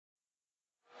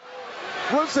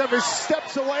Rusev is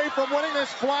steps away from winning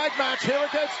this flag match here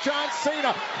against John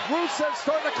Cena. Rusev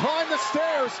starting to climb the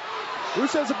stairs.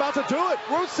 Rusev's about to do it.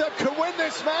 Rusev could win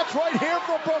this match right here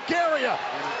from Bulgaria.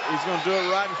 He's going to do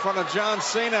it right in front of John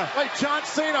Cena. Wait, John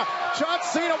Cena,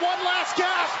 one last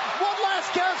gasp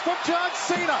from John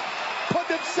Cena. Put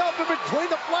himself in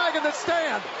between the flag and the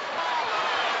stand.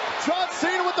 John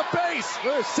Cena with the base.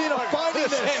 Cena finding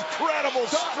this. Incredible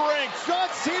strength. John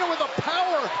Cena with the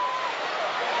power.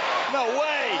 No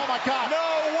way. Oh, my God.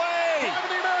 No way.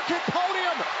 Climbing the American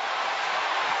podium.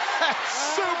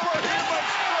 That's superhuman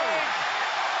strength.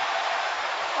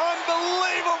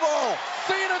 Unbelievable.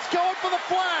 Cena's going for the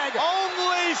flag.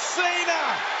 Only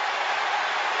Cena.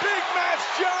 Big match,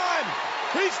 John.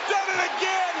 He's done it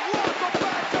again. Welcome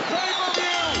back to pay-per-view.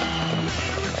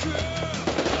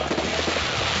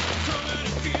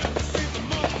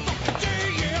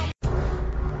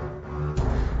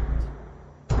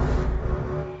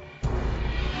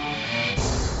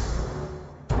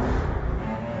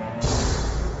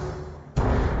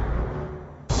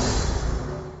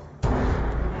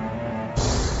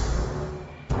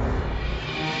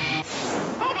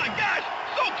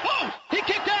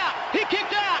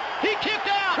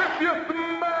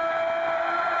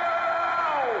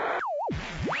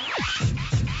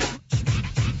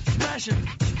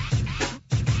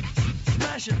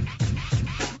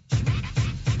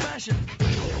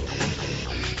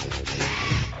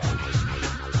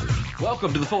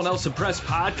 Welcome to the Full Nelson Press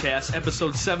Podcast,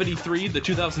 episode 73, the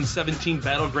 2017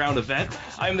 Battleground event.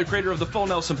 I am the creator of the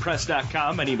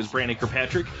FullNelsonPress.com. My name is Brandon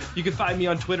Kirkpatrick. You can find me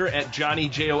on Twitter at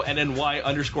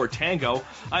JohnnyJonny_Tango.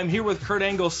 I'm here with Kurt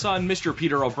Angle's son, Mr.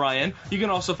 Peter O'Brien. You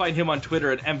can also find him on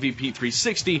Twitter at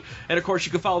MVP360. And of course,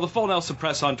 you can follow the Full Nelson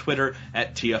Press on Twitter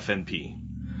at TFNP.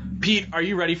 Pete, are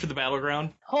you ready for the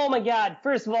Battleground? Oh my God.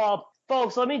 First of all,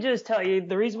 folks, let me just tell you,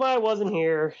 the reason why I wasn't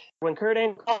here, when Kurt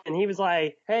Angle called and he was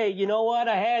like, hey, you know what?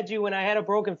 I had you when I had a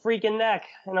broken freaking neck.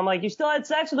 And I'm like, you still had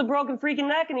sex with a broken freaking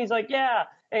neck? And he's like, yeah.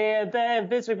 And then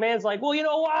Vince McMahon's like, well, you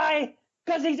know why?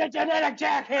 Because he's a genetic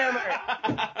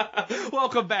jackhammer.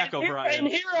 Welcome back, O'Brien. And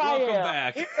here I am. Welcome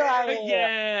back. Here I am.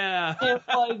 Yeah. It's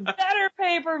like better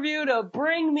pay-per-view to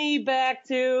bring me back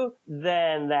to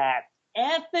than that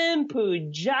effing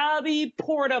Punjabi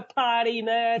porta potty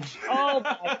match. Oh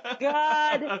my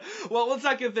God. Well, let's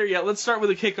not get there yet. Let's start with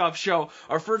the kickoff show.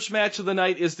 Our first match of the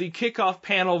night is the kickoff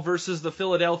panel versus the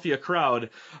Philadelphia crowd.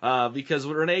 Because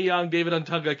Renee Young, David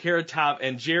Otunga, Carrot Top,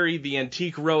 and Jerry the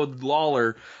Antique Road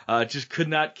Lawler just could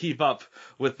not keep up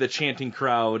with the chanting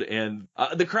crowd. And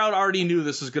the crowd already knew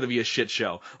this was going to be a shit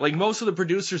show. Like, most of the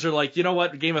producers are like, you know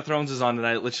what? Game of Thrones is on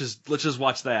tonight. Let's just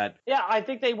watch that. Yeah, I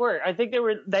think they were.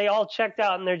 They all checked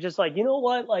out and they're just like, you know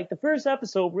what? Like, the first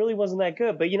episode really wasn't that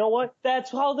good, but you know what?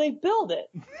 That's how they build it.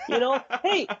 You know?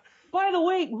 Hey, by the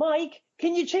way, Mike,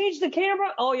 can you change the camera?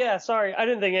 Oh yeah, sorry. I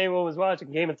didn't think anyone was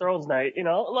watching Game of Thrones night, you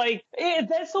know? Like,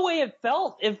 that's the way it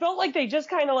felt. It felt like they just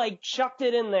kind of like chucked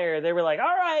it in there. They were like, all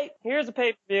right, here's a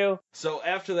pay-per-view. So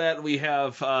after that, we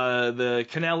have the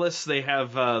Canellis. They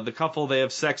have the couple. They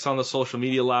have sex on the social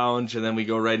media lounge, and then we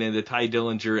go right into Ty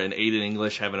Dillinger and Aiden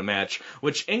English having a match,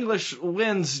 which English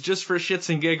wins just for shits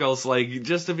and giggles, like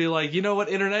just to be like, you know what,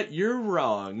 Internet, you're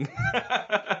wrong.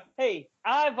 Hey,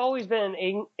 I've always been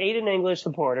an Aiden English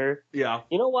supporter. Yeah.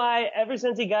 You know why? Ever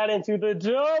since he got into the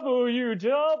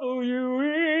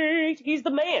WWE, he's the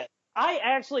man. I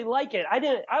actually like it.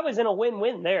 I was in a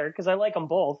win-win there because I like them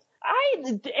both.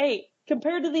 Hey,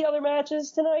 compared to the other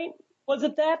matches tonight, was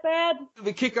it that bad?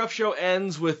 The kickoff show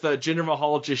ends with Jinder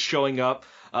Mahal just showing up.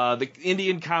 The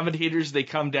Indian commentators, they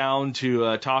come down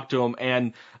to talk to him,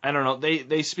 and I don't know,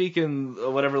 they speak in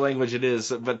whatever language it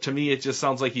is, but to me it just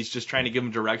sounds like he's just trying to give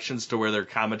them directions to where their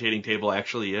commentating table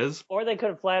actually is. Or they could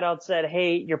have flat out said,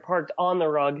 hey, you're parked on the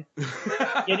rug.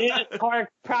 You didn't park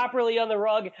properly on the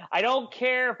rug. I don't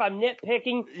care if I'm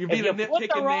nitpicking. You're being a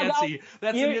nitpicking Nancy.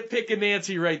 That's a nitpicking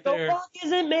Nancy right there. The rug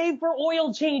isn't made for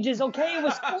oil changes, okay? It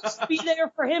was supposed to be there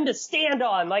for him to stand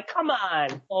on. Like, come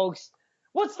on, folks.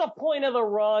 What's the point of the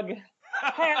rug?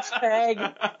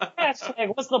 Hashtag,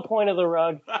 what's the point of the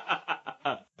rug?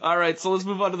 All right, so let's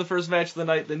move on to the first match of the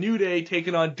night. The New Day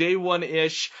taking on Day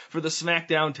One-ish for the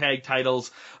SmackDown tag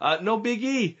titles. No Big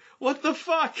E. What the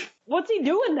fuck? What's he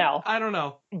doing now? I don't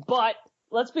know. But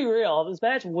let's be real. This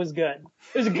match was good.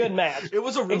 It was a good match. It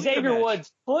was a really Xavier good match. Woods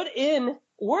put in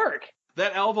work.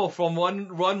 That elbow from one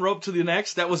rope to the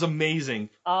next, that was amazing.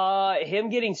 Him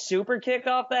getting super kicked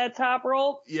off that top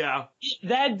rope, Yeah.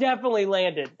 that definitely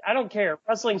landed. I don't care.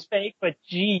 Wrestling's fake, but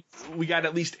geez. We got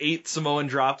at least 8 Samoan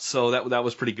drops, so that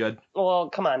was pretty good. Well,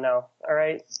 come on now. All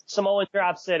right. Samoan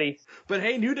Drop City. But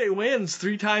hey, New Day wins.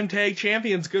 3-time tag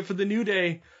champions. Good for the New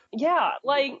Day. Yeah,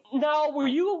 like, now, were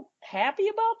you happy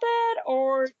about that,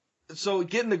 or... So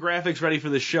getting the graphics ready for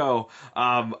the show,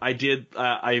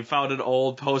 I found an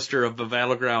old poster of the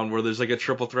Battleground where there's like a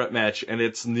triple threat match, and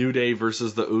it's New Day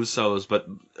versus the Usos, but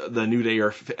the New Day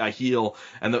are a heel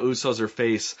and the Usos are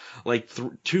face, like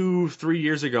 2-3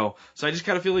 years ago. So I just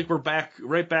kind of feel like we're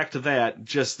right back to that,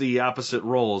 just the opposite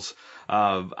roles.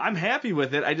 I'm happy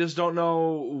with it. I just don't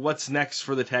know what's next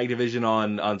for the tag division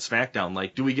on SmackDown.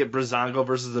 Like, do we get Breezango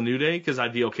versus the New Day? Because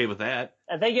I'd be okay with that.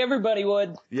 I think everybody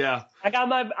would. Yeah. I got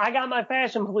my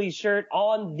Fashion Police shirt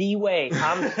on the way.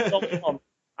 I'm so pumped.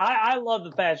 I love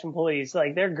the Fashion Police.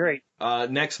 Like, they're great.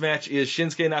 Next match is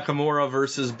Shinsuke Nakamura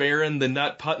versus Baron the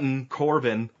Nut Puttin'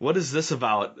 Corbin. What is this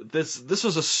about? This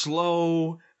was a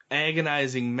slow,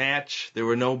 agonizing match. There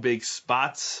were no big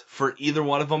spots for either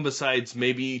one of them besides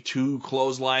maybe 2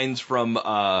 clotheslines from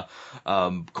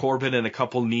Corbin and a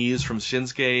couple knees from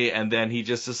Shinsuke, and then he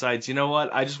just decides, you know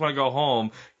what, I just want to go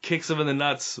home, kicks him in the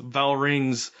nuts, bell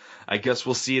rings. I guess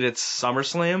we'll see it at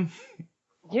SummerSlam.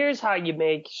 Here's how you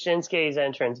make Shinsuke's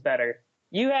entrance better.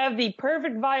 You have the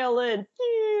perfect violin.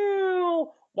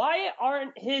 Why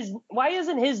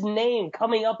isn't his name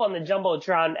coming up on the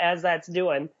Jumbotron as that's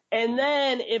doing? And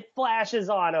then it flashes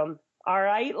on him. All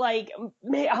right? Like,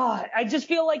 I just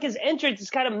feel like his entrance is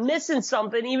kind of missing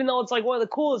something, even though it's like one of the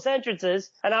coolest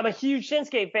entrances. And I'm a huge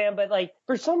Shinsuke fan, but like,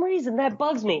 for some reason that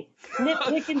bugs me.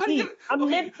 Nitpicking Pete. I'm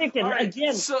nitpicking right,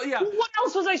 again. so, yeah. What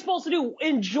else was I supposed to do?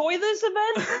 Enjoy this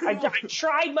event? I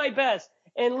tried my best.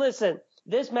 And listen,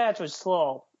 this match was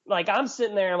slow. Like, I'm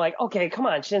sitting there, I'm like, okay, come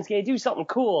on, Shinsuke, do something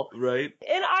cool. Right.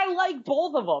 And I like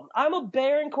both of them. I'm a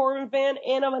Baron Corbin fan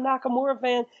and I'm a Nakamura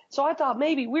fan. So I thought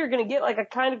maybe we were going to get like a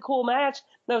kind of cool match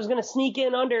that was going to sneak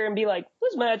in under and be like,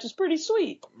 this match is pretty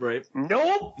sweet. Right.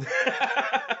 Nope.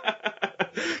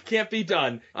 Can't be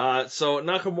done. So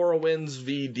Nakamura wins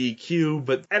VDQ,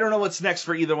 but I don't know what's next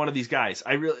for either one of these guys.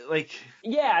 I really like.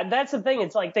 Yeah, that's the thing.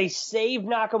 It's like they saved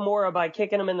Nakamura by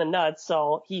kicking him in the nuts,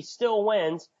 so he still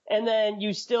wins. And then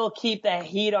you still keep that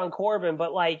heat on Corbin,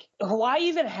 but like, why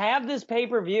even have this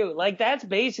pay-per-view? Like, that's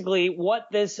basically what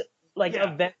this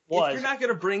event was. If you're not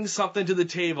going to bring something to the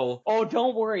table. Oh,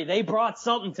 don't worry. They brought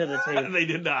something to the table. They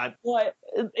did not. But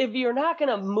if you're not going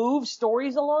to move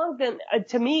stories along, then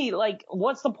to me, like,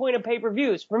 what's the point of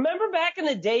pay-per-views? Remember back in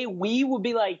the day, we would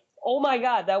be like, oh my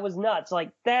God, that was nuts.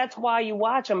 Like, that's why you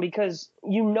watch them, because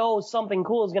you know something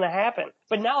cool is going to happen.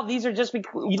 But now these are just,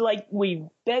 like we've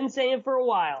been saying for a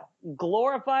while,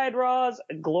 glorified Raws,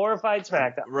 glorified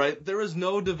SmackDown. Right. There is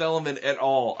no development at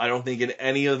all, I don't think, in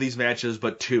any of these matches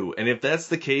but 2. And if that's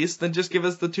the case, then just give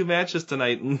us the 2 matches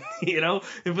tonight, and,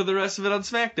 and put the rest of it on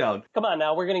SmackDown. Come on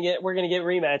now, we're gonna get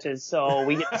rematches, so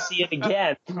we get to see it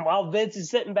again. While Vince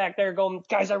is sitting back there going,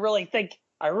 guys, I really think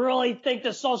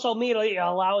the social media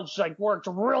lounge worked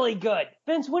really good.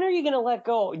 Vince, when are you going to let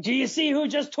go? Do you see who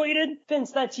just tweeted?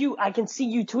 Vince, that's you. I can see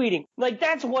you tweeting. Like,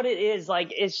 that's what it is.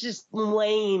 Like, it's just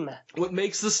lame. What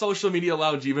makes the social media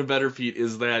lounge even better, Pete,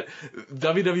 is that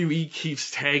WWE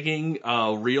keeps tagging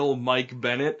real Mike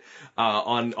Bennett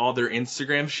on all their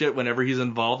Instagram shit whenever he's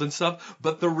involved and stuff.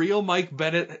 But the real Mike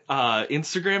Bennett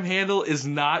Instagram handle is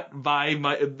not by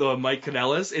the Mike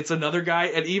Kanellis. It's another guy.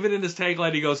 And even in his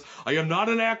tagline, he goes, I am not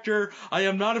an actor. I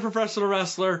am not a professional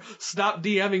wrestler. Stop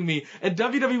DMing me. And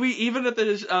WWE, even at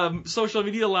the social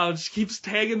media lounge, keeps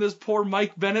tagging this poor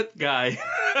Mike Bennett guy.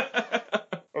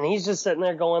 And he's just sitting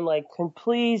there going like,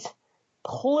 please,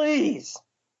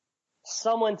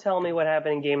 someone tell me what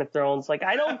happened in Game of Thrones. Like,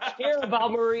 I don't care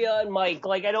about Maria and Mike.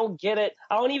 Like, I don't get it.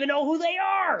 I don't even know who they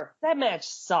are. That match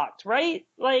sucked, right?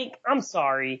 Like, I'm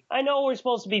sorry. I know we're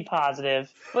supposed to be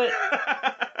positive, but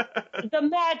the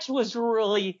match was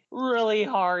really, really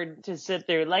hard to sit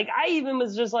there. Like, I even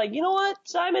was just like, you know what,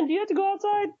 Simon, do you have to go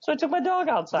outside? So I took my dog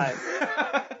outside.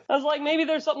 I was like, maybe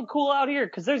there's something cool out here,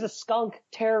 because there's a skunk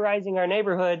terrorizing our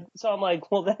neighborhood. So I'm like,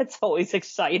 well, that's always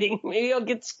exciting. Maybe I'll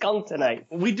get skunked tonight.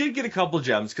 We did get a couple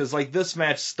gems, because this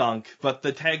match stunk, but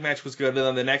the tag match was good, and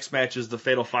then the next match is the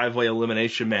Fatal 5-Way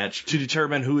Elimination match to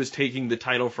determine who is taking the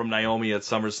title from Naomi at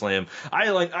SummerSlam.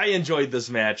 I enjoyed this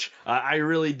match. I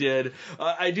really did.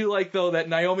 I do like like, though, that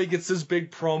Naomi gets this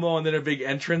big promo and then a big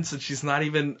entrance and she's not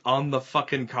even on the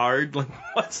fucking card? Like,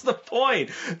 what's the point?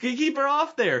 Can you keep her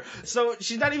off there? So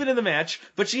she's not even in the match,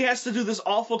 but she has to do this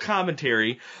awful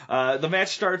commentary. The match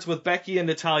starts with Becky and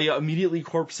Natalya immediately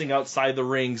corpsing outside the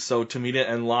ring so Tamina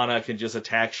and Lana can just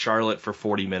attack Charlotte for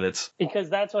 40 minutes. Because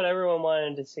that's what everyone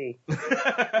wanted to see.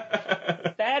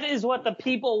 That is what the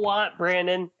people want,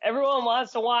 Brandon. Everyone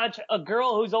wants to watch a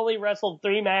girl who's only wrestled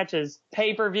 3 matches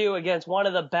pay-per-view against one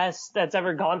of the best that's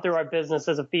ever gone through our business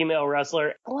as a female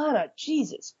wrestler. Lana,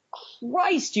 Jesus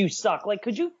Christ, you suck. Like,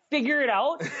 could you figure it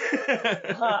out?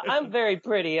 I'm very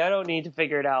pretty. I don't need to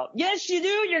figure it out. Yes, you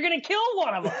do. You're going to kill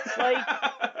one of us. Like,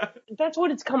 that's what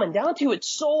it's coming down to. It's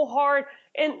so hard.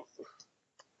 And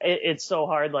it's so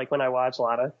hard, like, when I watch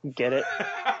Lana. Get it?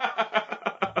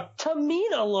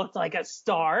 Tamina looked like a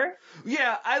star.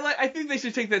 Yeah, I think they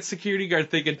should take that security guard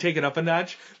thing and take it up a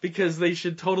notch, because they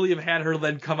should totally have had her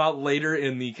then come out later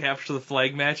in the capture the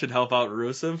flag match and help out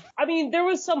Rusev. I mean, there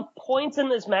was some points in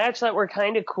this match that were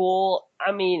kind of cool.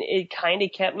 I mean, it kind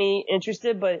of kept me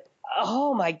interested, but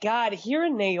oh my God,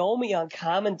 hearing Naomi on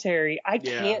commentary, I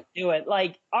can't do it.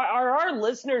 Like, are our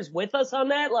listeners with us on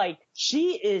that? Like,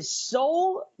 she is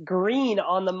so green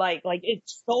on the mic. Like,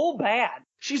 it's so bad.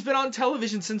 She's been on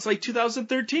television since like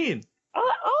 2013.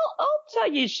 I'll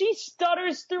tell you, she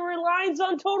stutters through her lines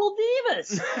on Total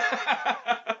Divas.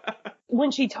 When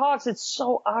she talks, it's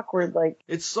so awkward. Like,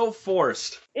 it's so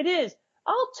forced. It is.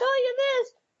 I'll tell you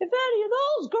this: if any of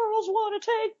those girls want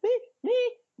to take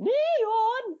me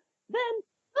on, then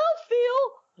I'll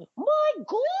feel my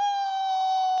glow.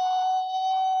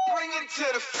 Bring it to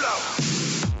the floor.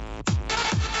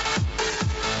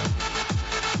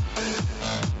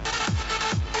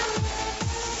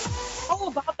 How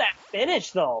about that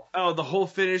finish, though? Oh, the whole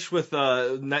finish with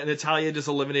Natalya just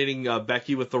eliminating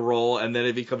Becky with the roll, and then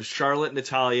it becomes Charlotte,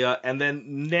 Natalya, and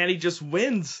then Natty just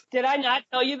wins. Did I not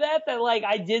tell you that? That, like,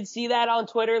 I did see that on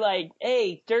Twitter, like,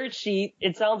 hey, dirt sheet,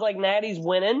 it sounds like Natty's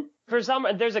winning. There's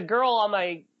a girl on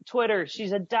my Twitter,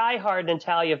 she's a diehard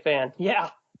Natalya fan. Yeah,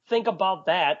 think about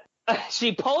that.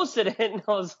 She posted it, and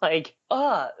I was like,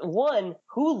 one,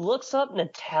 who looks up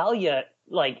Natalya,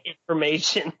 like,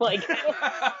 information? Like,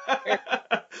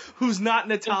 who's not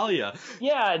Natalya?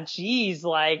 Yeah, geez,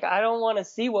 like, I don't want to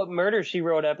see what Murder, She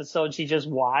Wrote episode she just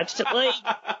watched. Like,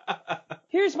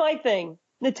 here's my thing.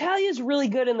 Natalya's really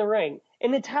good in the ring,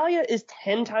 and Natalya is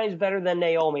 10 times better than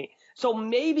Naomi. So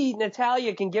maybe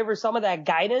Natalya can give her some of that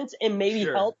guidance and maybe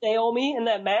help Naomi in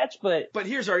that match. But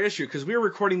here's our issue, because we're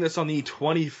recording this on the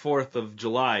 24th of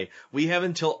July. We have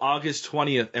until August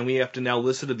 20th, and we have to now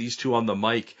listen to these two on the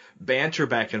mic banter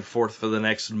back and forth for the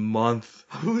next month.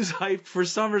 Who's hyped for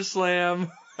SummerSlam?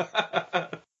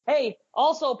 Hey,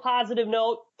 also positive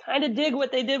note, kind of dig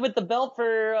what they did with the belt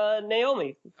for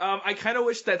Naomi. I kind of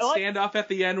wish that standoff at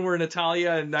the end where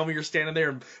Natalya and Naomi are standing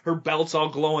there and her belt's all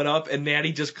glowing up and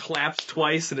Natty just claps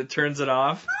twice and it turns it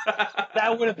off.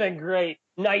 That would have been great.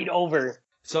 Night over.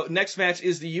 So next match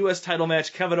is the U.S. title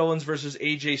match, Kevin Owens versus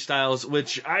AJ Styles,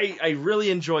 which I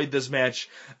really enjoyed this match.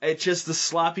 It's just the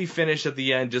sloppy finish at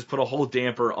the end just put a whole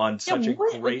damper on such a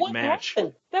great match.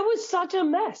 Happened? That was such a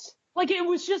mess. Like, it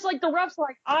was just like the refs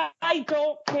like, I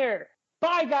don't care.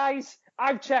 Bye, guys.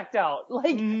 I've checked out.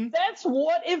 Like, That's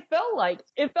what it felt like.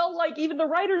 It felt like even the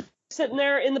writers sitting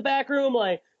there in the back room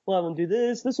like, well, I'm going to do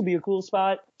this. This will be a cool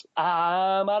spot.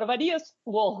 I'm out of ideas.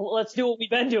 Well, let's do what we've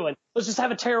been doing. Let's just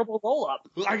have a terrible roll-up.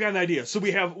 I got an idea. So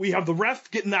we have the ref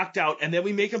get knocked out, and then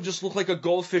we make him just look like a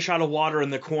goldfish out of water in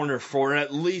the corner for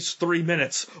at least 3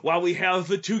 minutes, while we have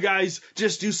the two guys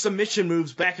just do submission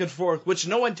moves back and forth, which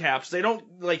no one taps. They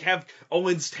don't, like, have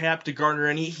Owens tap to garner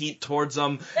any heat towards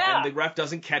them, and the ref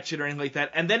doesn't catch it or anything like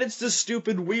that. And then it's this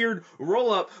stupid, weird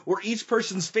roll-up where each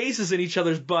person's face is in each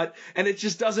other's butt, and it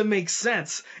just doesn't make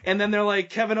sense. And then they're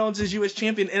like, Kevin Owens is U.S.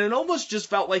 champion, and it almost just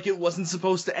felt like it wasn't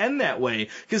supposed to end that way,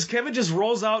 because Kevin just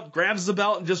rolls out, grabs the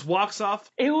belt, and just walks off.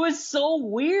 It was so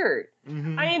weird. I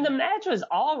mean, the match was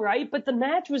all right, but the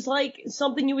match was like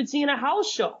something you would see in a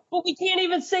house show. But we can't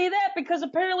even say that because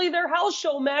apparently their house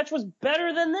show match was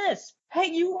better than this.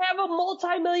 Hey, you have a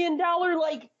multi-million-dollar,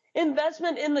 like,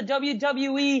 investment in the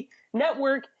WWE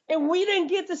network, and we didn't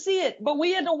get to see it, but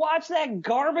we had to watch that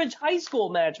garbage high school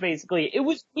match, basically. It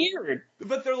was weird.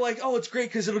 But they're like, oh, it's great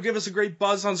because it'll give us a great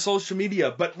buzz on social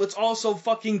media, but let's also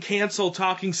fucking cancel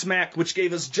Talking Smack, which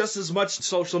gave us just as much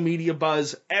social media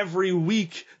buzz every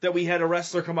week that we had a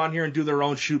wrestler come on here and do their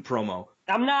own shoot promo.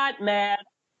 I'm not mad.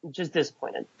 just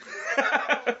disappointed.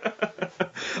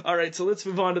 All right, so let's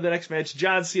move on to the next match.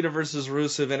 John Cena versus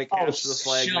Rusev in a capture the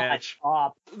flag match.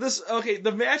 Up.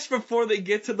 The match before they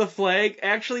get to the flag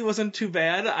actually wasn't too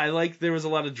bad. There was a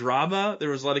lot of drama. There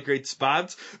was a lot of great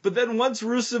spots. But then once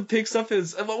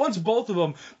Rusev once both of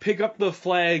them pick up the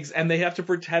flags and they have to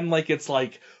pretend like it's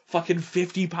like fucking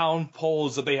 50-pound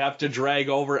poles that they have to drag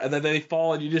over, and then they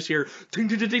fall and you just hear ting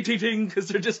ting ting ting ting ting because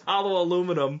they're just hollow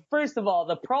aluminum. First of all,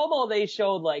 the promo they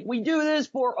showed, like, we do this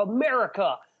for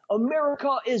America.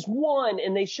 America is one,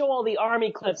 and they show all the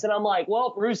army clips, and I'm like,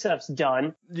 well, Rusev's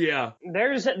done. Yeah.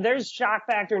 There's shock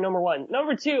factor number one.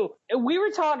 Number two, we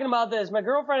were talking about this. My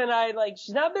girlfriend and I, like,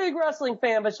 she's not a big wrestling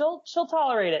fan, but she'll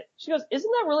tolerate it. She goes,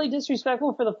 isn't that really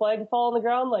disrespectful for the flag to fall on the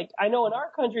ground? Like, I know in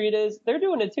our country it is. They're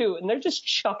doing it too, and they're just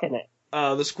chucking it.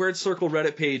 The Squared Circle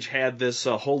Reddit page had this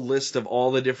whole list of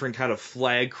all the different kind of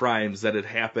flag crimes that had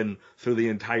happened through the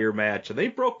entire match, and they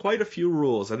broke quite a few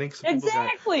rules. I think some people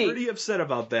got pretty upset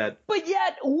about that. But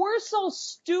yet, we're so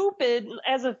stupid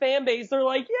as a fan base. They're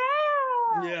like,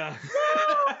 yeah,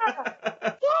 throw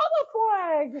the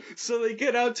flag. So they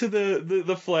get out to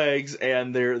the flags,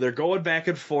 and they're going back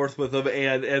and forth with them,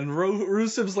 and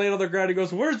Rusev's laying on the ground. He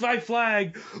goes, "Where's my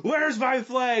flag? Where's my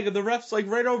flag?" And the ref's like,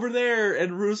 "Right over there."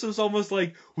 And Rusev's almost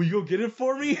like, "Will you go get it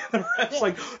for me?" And the ref's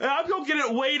like, "I'll go get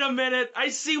it. Wait a minute. I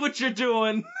see what you're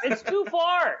doing." It's too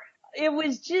far. It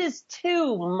was just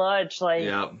too much. Like,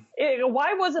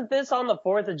 why wasn't this on the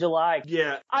 4th of July?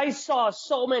 Yeah. I saw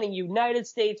so many United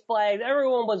States flags.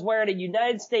 Everyone was wearing a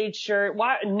United States shirt.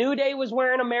 New Day was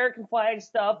wearing American flag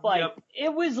stuff. Like,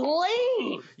 It was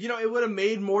lame. You know, it would have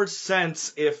made more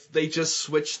sense if they just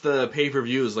switched the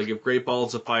pay-per-views. Like, if Great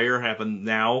Balls of Fire happened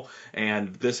now,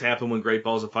 and this happened when Great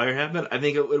Balls of Fire happened, I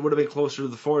think it would have been closer to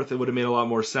the 4th. It would have made a lot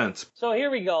more sense. So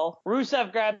here we go.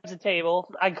 Rusev grabs a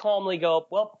table. I calmly go,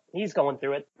 well, he's going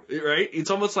through it. Right?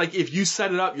 It's almost like if you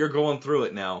set it up, you're going through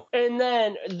it now. And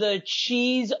then the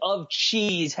cheese of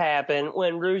cheese happened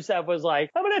when Rusev was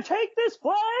like, I'm going to take this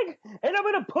flag and I'm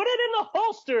going to put it in the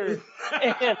holster.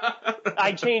 And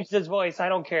I changed his voice. I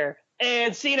don't care.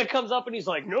 And Cena comes up and he's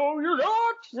like, no, you're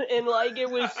not. And like, it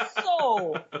was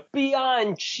so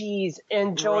beyond cheese.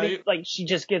 And Jody, like, she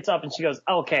just gets up and she goes,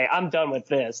 okay, I'm done with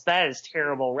this. That is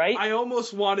terrible, right? I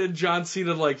almost wanted John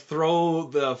Cena to like throw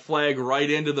the flag right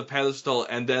into the pedestal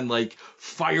and then like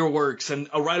fireworks and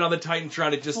right on the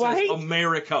Titantron it just says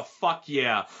America, fuck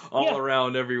yeah, all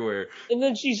around everywhere. And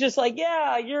then she's just like,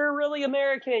 yeah, you're really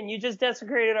American. You just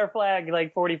desecrated our flag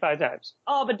like 45 times.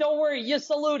 Oh, but don't worry, you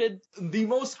saluted. The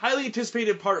most highly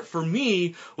anticipated part for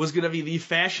me was going to be the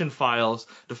fashion files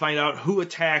to find out who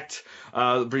attacked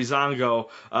Breezango.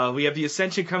 We have the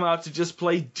Ascension come out to just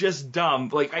play just dumb.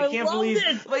 Like, I can't believe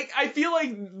it. Like, I feel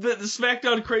like the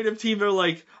SmackDown creative team are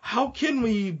like, how can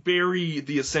we bury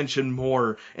the Ascension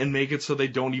more and make it so they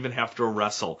don't even have to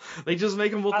wrestle? They just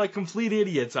make them look like complete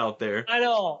idiots out there. I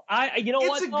know. You know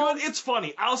what? It's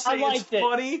funny. I'll say it's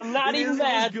funny. I'm not even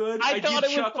mad. Good. I thought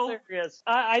it was hilarious.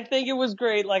 I think it was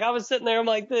great. Like, I was sitting there, I'm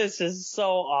like, this is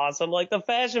so awesome. Like, the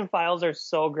fashion files are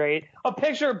so great. A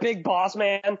picture of Big Boss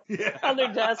Man on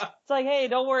their desk. It's like, hey,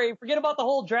 don't worry. Forget about the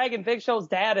whole dragging Big Show's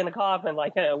dad in a coffin.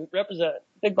 Like, represent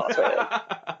Big Boss Man.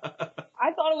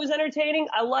 I thought it was entertaining.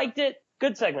 I liked it.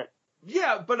 Good segment.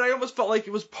 Yeah, but I almost felt like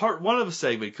it was part one of a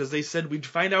segment because they said we'd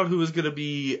find out who was going to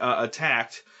be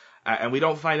attacked. And we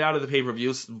don't find out at the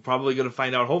pay-per-view. Probably going to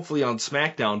find out hopefully on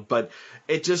SmackDown. But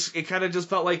it kind of just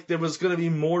felt like there was going to be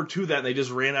more to that. And they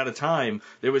just ran out of time.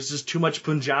 There was just too much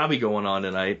Punjabi going on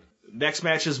tonight. Next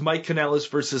match is Mike Kanellis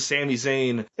versus Sami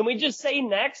Zayn. Can we just say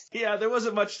next? Yeah, there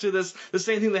wasn't much to this. The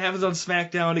same thing that happens on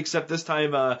SmackDown, except this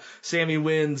time Sami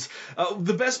wins.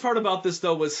 The best part about this,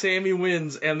 though, was Sami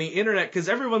wins and the internet, because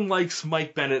everyone likes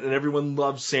Mike Bennett and everyone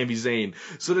loves Sami Zayn.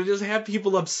 So to just have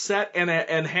people upset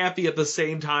and happy at the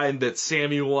same time that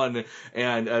Sami won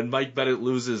and Mike Bennett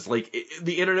loses, like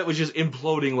the internet was just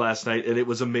imploding last night, and it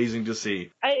was amazing to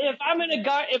see. If I'm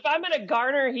gonna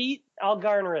garner heat, I'll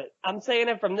garner it. I'm saying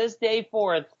it from this day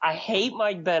forth. I hate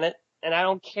Mike Bennett, and I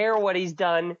don't care what he's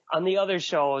done on the other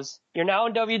shows. You're now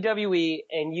in WWE,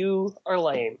 and you are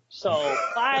lame. So,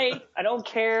 bye. I don't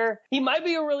care. He might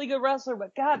be a really good wrestler,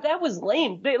 but God, that was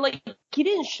lame. He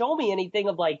didn't show me anything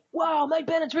of like, wow, Mike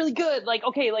Bennett's really good. Like,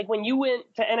 okay, like when you went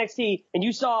to NXT and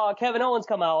you saw Kevin Owens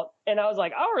come out, And I was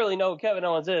like, I don't really know who Kevin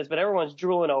Owens is, but everyone's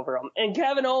drooling over him. And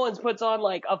Kevin Owens puts on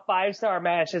like a 5-star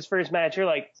match, his first match. You're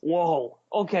like, whoa,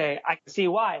 okay, I can see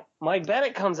why. Mike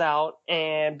Bennett comes out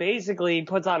and basically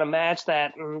puts on a match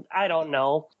that, I don't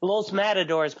know, Los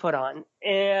Matadors put on.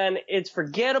 And it's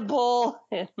forgettable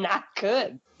and not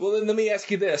good. Well, then let me ask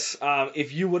you this.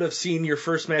 If you would have seen your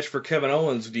first match for Kevin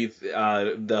Owens,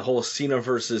 the whole Cena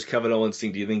versus Kevin Owens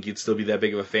thing, do you think you'd still be that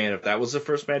big of a fan if that was the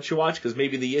first match you watched? Because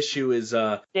maybe the issue is...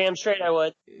 Damn straight I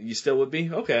would. You still would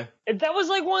be? Okay. That was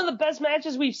like one of the best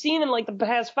matches we've seen in like the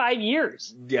past 5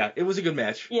 years. Yeah, it was a good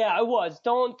match. Yeah, it was.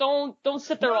 Don't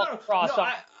sit there all cross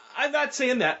up. I'm not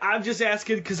saying that. I'm just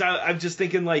asking because I'm just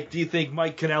thinking, like, do you think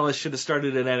Mike Kanellis should have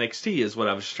started in NXT is what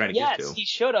I was just trying to get to. Yes, he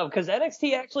should have, because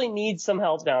NXT actually needs some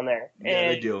help down there. Yeah,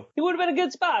 and they do. He would have been a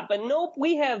good spot, but nope,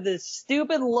 we have this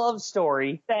stupid love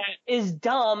story that is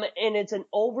dumb, and it's an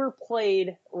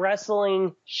overplayed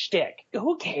wrestling shtick.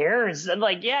 Who cares?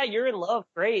 Like, yeah, you're in love,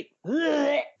 great.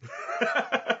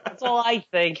 That's all I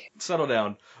think. Settle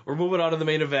down. We're moving on to the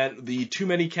main event, the Too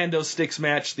Many Kendo Sticks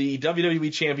match, the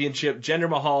WWE Championship, Jinder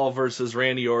Mahal versus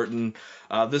Randy Orton.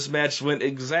 This match went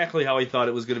exactly how I thought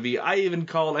it was going to be. I even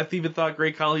thought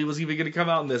Great Khali was even going to come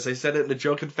out in this. I said it in a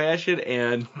joking fashion,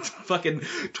 and fucking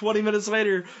 20 minutes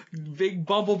later, Big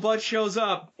Bumble Butt shows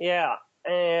up. Yeah.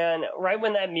 And right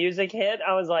when that music hit,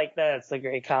 I was like, that's the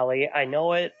Great Khali. I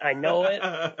know it.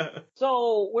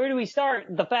 So where do we start?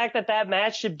 The fact that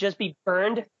match should just be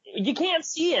burned? You can't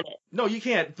see in it. No, you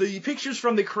can't. The pictures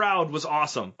from the crowd was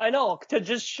awesome. I know. To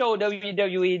just show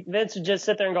WWE, Vince would just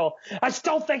sit there and go, I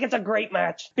still think it's a great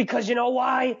match. Because you know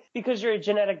why? Because you're a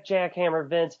genetic jackhammer,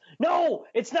 Vince. No,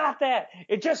 it's not that.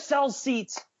 It just sells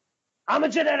seats. I'm a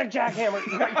genetic jackhammer.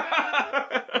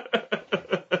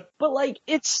 But, like,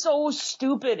 it's so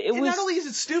stupid. Not only is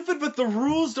it stupid, but the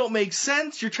rules don't make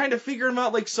sense. You're trying to figure them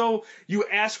out. Like, so you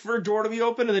ask for a door to be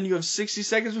open, and then you have 60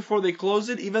 seconds before they close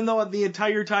it, even though the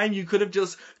entire time you could have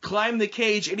just climbed the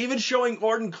cage. And even showing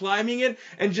Orton climbing it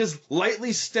and just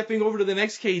lightly stepping over to the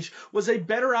next cage was a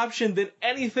better option than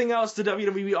anything else the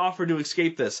WWE offered to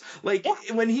escape this. Like,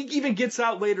 when he even gets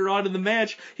out later on in the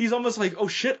match, he's almost like, oh,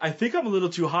 shit, I think I'm a little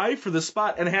too high for this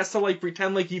spot, and has to, like,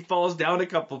 pretend like he falls down a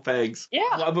couple pegs.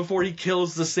 Yeah. Before he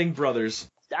kills the Singh brothers.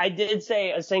 I did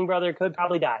say a Singh brother could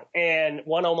probably die, and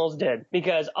one almost did.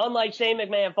 Because unlike Shane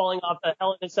McMahon falling off the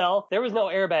Hell in a Cell, there was no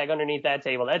airbag underneath that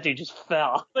table. That dude just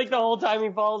fell. Like, the whole time he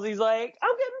falls, he's like,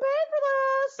 I'm getting paid for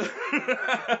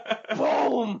this!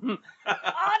 Boom!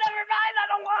 Oh, never mind, I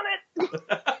don't want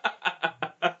it!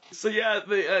 So yeah,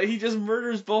 he just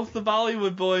murders both the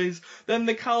Bollywood boys. Then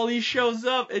the Khali shows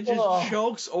up and just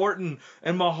chokes Orton,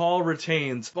 and Mahal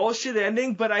retains. Bullshit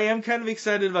ending, but I am kind of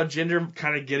excited about Jinder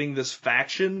kind of getting this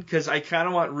faction, because I kind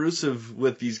of want Rusev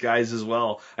with these guys as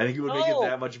well. I think it would make it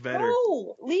that much better.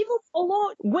 No, leave them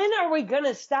alone. When are we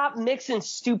gonna stop mixing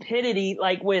stupidity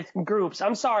like with groups?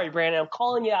 I'm sorry, Brandon, I'm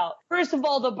calling you out. First of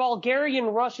all, the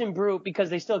Bulgarian-Russian brute,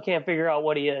 because they still can't figure out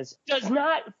what he is, does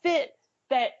not fit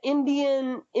that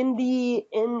Indian-ish.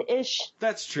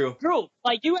 That's true. Group.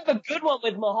 Like, you have a good one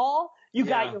with Mahal. You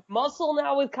got your muscle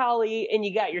now with Khali, and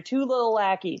you got your two little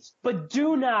lackeys. But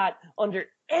do not, under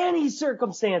any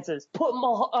circumstances, put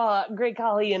Great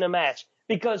Khali in a match.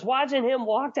 Because watching him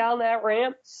walk down that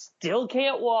ramp, still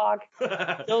can't walk.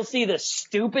 Still see the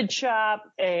stupid chop,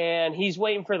 and he's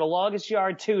waiting for the longest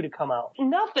yard 2 to come out.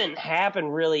 Nothing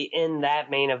happened really in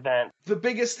that main event. The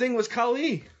biggest thing was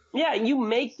Khali. Yeah, you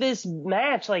make this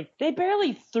match, like, they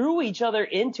barely threw each other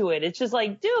into it. It's just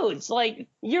like, dudes, like,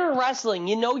 you're wrestling.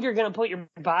 You know you're going to put your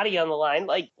body on the line.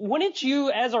 Like, wouldn't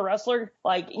you, as a wrestler,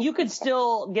 like, you could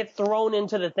still get thrown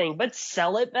into the thing, but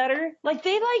sell it better? Like,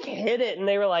 they, like, hit it, and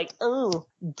they were like, oh,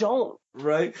 don't.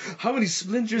 Right? How many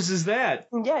splinters is that?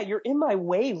 Yeah, you're in my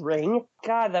way, Ring.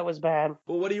 God, that was bad.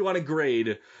 Well, what do you want to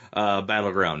grade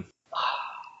Battleground?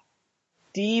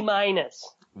 D-.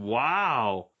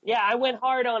 Wow. Yeah, I went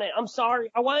hard on it. I'm sorry.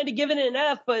 I wanted to give it an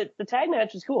F, but the tag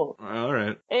match was cool. All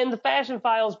right. And the Fashion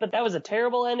Files, but that was a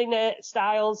terrible ending to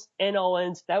Styles and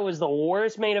Owens. That was the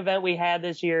worst main event we had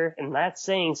this year, and that's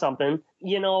saying something.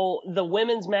 You know, the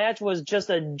women's match was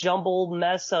just a jumbled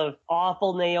mess of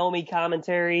awful Naomi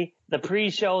commentary. The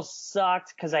pre-show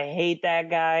sucked because I hate that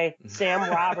guy. Sam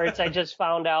Roberts, I just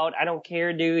found out. I don't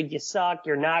care, dude. You suck.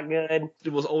 You're not good. It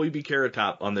will always be Carrot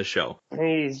Top on this show.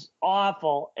 He's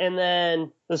awful. And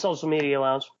then the Social Media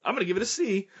Lounge. I'm going to give it a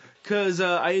C because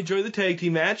I enjoyed the tag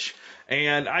team match,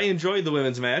 and I enjoyed the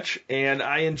women's match, and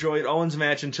I enjoyed Owens'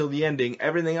 match until the ending.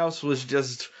 Everything else was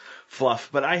just fluff,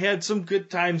 but I had some good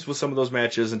times with some of those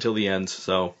matches until the end,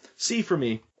 so C for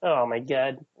me. Oh, my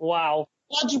God. Wow.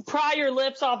 Why don't you pry your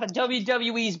lips off of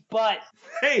WWE's butt?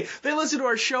 Hey, they listen to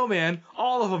our show, man.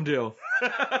 All of them do.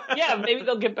 Yeah, maybe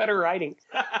they'll get better writing.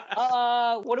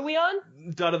 What are we on?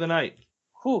 Dud of the night.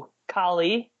 Whew,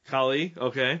 Kali. Kali,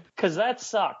 okay. Because that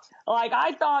sucked. Like,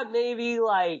 I thought maybe,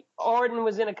 like, Orton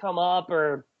was going to come up,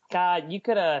 or, God, you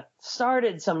could have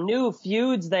started some new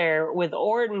feuds there with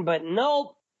Orton, but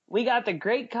nope. We got the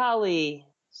great Kali.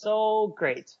 So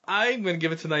great. I'm going to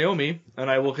give it to Naomi,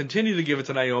 and I will continue to give it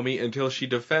to Naomi until she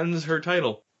defends her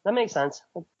title. That makes sense.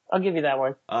 I'll give you that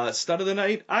one. Stud of the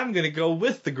night, I'm going to go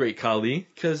with the great Kali,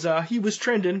 because he was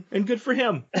trending, and good for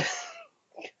him.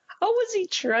 How was he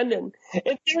trending?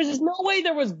 There's no way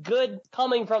there was good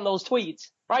coming from those tweets,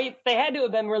 right? They had to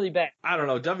have been really bad. I don't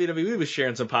know. WWE was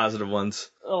sharing some positive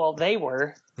ones. Oh, well, they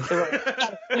were. They were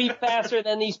gotta tweet faster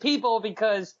than these people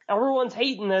because everyone's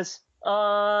hating this.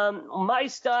 My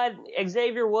stud,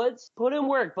 Xavier Woods, put in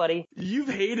work, buddy. You've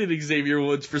hated Xavier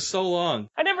Woods for so long.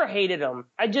 I never hated him.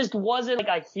 I just wasn't like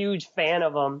a huge fan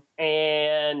of him.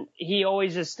 And he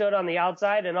always just stood on the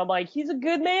outside, and I'm like, he's a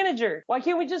good manager. Why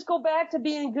can't we just go back to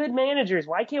being good managers?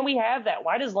 Why can't we have that?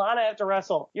 Why does Lana have to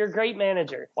wrestle? You're a great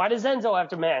manager. Why does Enzo have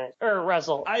to manage or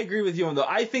wrestle? I agree with you, though.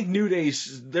 I think New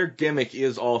Day's, their gimmick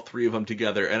is all three of them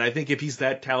together. And I think if he's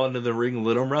that talented in the ring,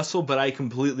 let him wrestle. But I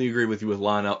completely agree with you with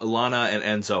Lana and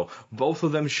Enzo. Both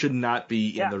of them should not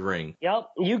be in the ring. Yep.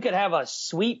 You could have a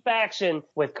sweet faction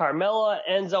with Carmella,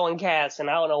 Enzo, and Cass,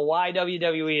 and I don't know why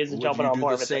WWE isn't jumping on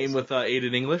board with this. Would you do the same with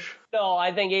Aiden English? No,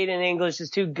 I think Aiden English is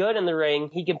too good in the ring.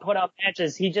 He can put up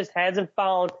matches. He just hasn't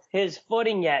found his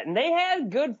footing yet. And they had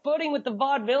good footing with the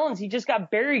Vaudevillains. He just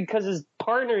got buried because his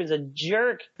partner is a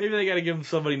jerk. Maybe they got to give him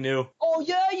somebody new. Oh,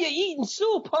 yeah, you eating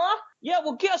soup, huh? Yeah,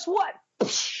 well, guess what? And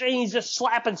he's just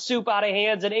slapping soup out of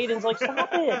hands, and Aiden's like, stop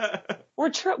it.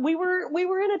 We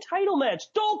were in a title match.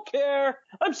 Don't care.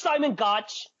 I'm Simon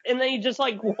Gotch. And then he just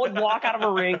like would walk out of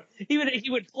a ring. He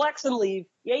would flex and leave.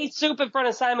 You ate soup in front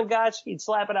of Simon Gotch, he'd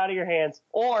slap it out of your hands.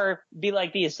 Or be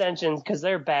like the Ascensions, because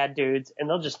they're bad dudes, and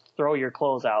they'll just throw your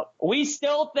clothes out. We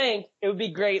still think it would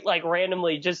be great, like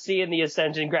randomly just seeing the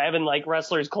Ascension grabbing like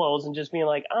wrestlers' clothes and just being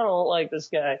like, I don't like this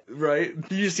guy. Right?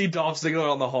 You see Dolph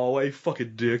Ziggler on the hallway,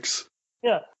 fucking dicks.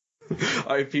 Yeah.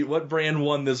 All right, Pete, what brand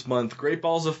won this month? Great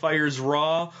Balls of Fire's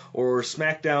Raw or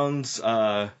SmackDown's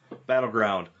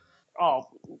Battleground? Oh,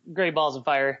 Great Balls of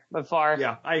Fire, by far.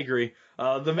 Yeah, I agree.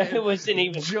 It wasn't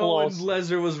even Joe close. and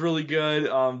Lesnar was really good.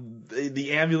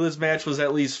 The ambulance match was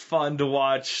at least fun to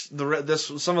watch.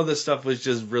 Some of this stuff was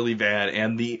just really bad,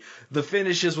 and the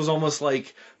finishes was almost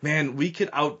like, man, we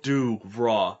could outdo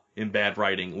Raw in bad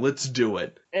writing. Let's do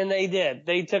it. And they did.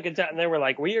 They took it down, and they were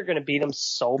like, we are going to beat them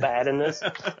so bad in this.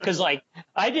 Because, like,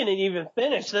 I didn't even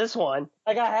finish this one.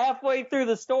 I got halfway through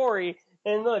the story,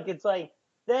 and look, it's like,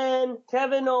 then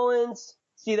Kevin Owens.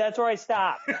 See, that's where I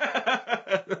stopped.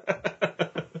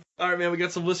 All right, man, we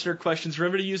got some listener questions.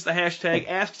 Remember to use the hashtag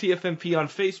AskTFMP on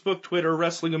Facebook, Twitter,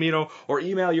 Wrestling Amino, or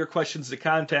email your questions to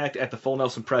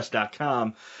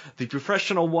contact@thefullnelsonpress.com. The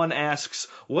professional one asks,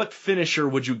 what finisher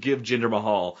would you give Jinder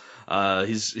Mahal?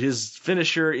 His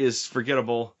finisher is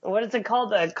forgettable. What is it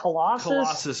called? A Colossus?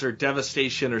 Colossus or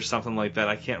Devastation or something like that.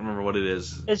 I can't remember what it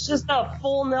is. It's just a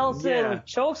full Nelson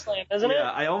chokeslam, isn't it?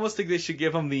 Yeah, I almost think they should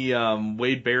give him the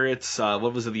Wade Barrett's,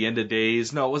 what was it, the End of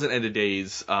Days? No, it wasn't End of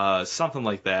Days. Something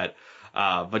like that.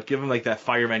 But give him like that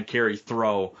fireman carry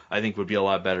throw, I think would be a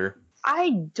lot better.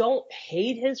 I don't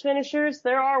hate his finishers.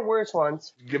 There are worse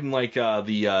ones. Give him like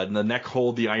the neck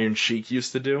hold the Iron Sheik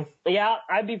used to do. Yeah,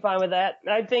 I'd be fine with that.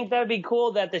 I think that'd be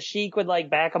cool that the Sheik would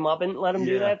like back him up and let him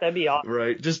do that. That'd be awesome.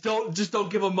 Right. Just don't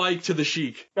give a mic to the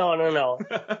Sheik. No,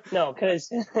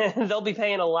 because they'll be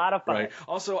paying a lot of fine. Right.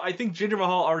 Also, I think Jinder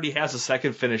Mahal already has a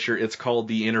second finisher. It's called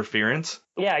the Interference.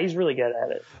 Yeah, he's really good at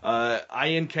it.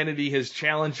 Ian Kennedy has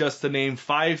challenged us to name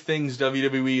 5 things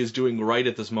WWE is doing right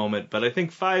at this moment, but I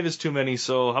think 5 is too many,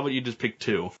 so how about you just pick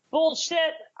 2? Bullshit.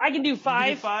 I can do 5. You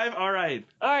can do 5? All right.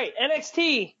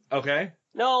 NXT. Okay.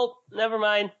 No, never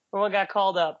mind. Someone got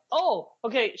called up. Oh,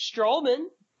 okay, Strowman.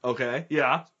 Okay,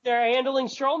 yeah. They're handling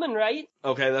Strowman right.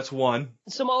 Okay, that's 1.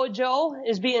 Samoa Joe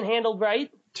is being handled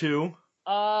right. 2.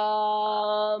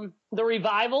 The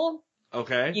Revival.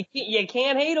 Okay. You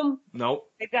can't hate them. Nope.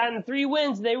 They've gotten 3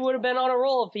 wins. They would have been on a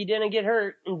roll if he didn't get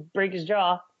hurt and break his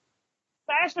jaw.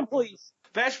 Fashion Police.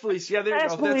 Fashion Police, yeah, there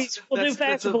Fashion you go. Police. We'll do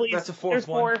Fashion Police. That's a 4th There's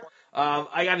one. 4.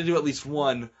 I got to do at least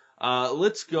 1.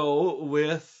 Let's go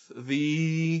with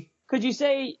the... Could you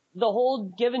say the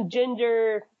whole giving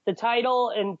Jinder the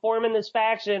title and forming this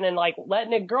faction and like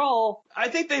letting it grow. I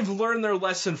think they've learned their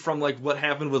lesson from like what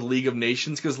happened with League of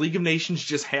Nations, because League of Nations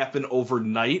just happened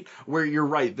overnight, where you're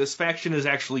right, this faction is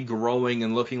actually growing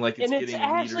and looking like it's getting and it's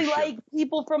actually leadership. like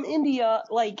people from India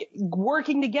like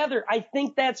working together. I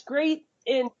think that's great.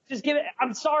 And just give it.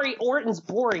 I'm sorry, Orton's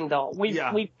boring though. We've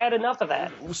had enough of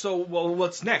that. So, well,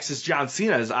 what's next is John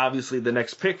Cena is obviously the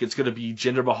next pick. It's going to be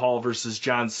Jinder Mahal versus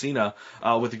John Cena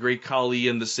with the Great Khali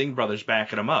and the Singh brothers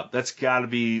backing him up. That's got to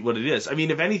be what it is. I mean,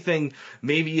 if anything,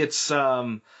 maybe it's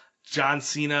John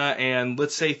Cena and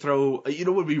let's say throw. You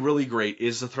know what would be really great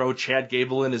is to throw Chad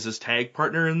Gable in as his tag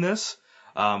partner in this.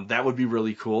 That would be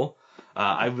really cool.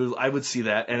 I would see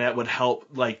that, and that would help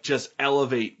like just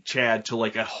elevate Chad to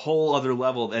like a whole other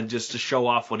level and just to show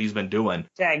off what he's been doing.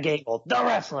 Chad Gable, the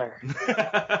wrestler.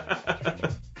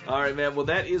 All right, man. Well,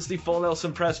 that is the Full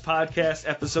Nelson Press podcast,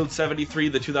 episode 73,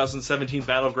 the 2017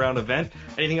 Battleground event.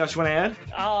 Anything else you want to add?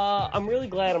 I'm really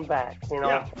glad I'm back. You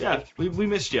know. Yeah. We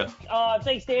missed you.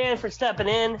 Thanks, Dan, for stepping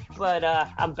in, but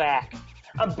I'm back.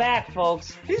 I'm back,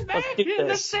 folks. He's back in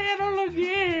the saddle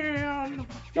again.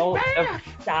 No,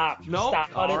 stop. No, stop.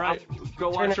 All right.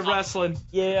 Go watch some wrestling.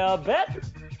 Yeah, bet.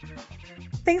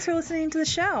 Thanks for listening to the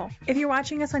show. If you're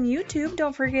watching us on YouTube,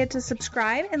 don't forget to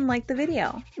subscribe and like the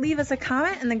video. Leave us a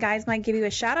comment and the guys might give you a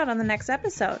shout out on the next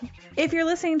episode. If you're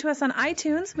listening to us on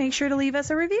iTunes, make sure to leave us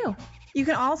a review. You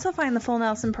can also find the Full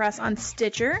Nelson Press on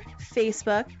Stitcher,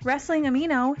 Facebook, Wrestling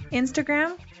Amino,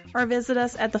 Instagram, or visit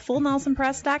us at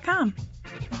thefullnelsonpress.com.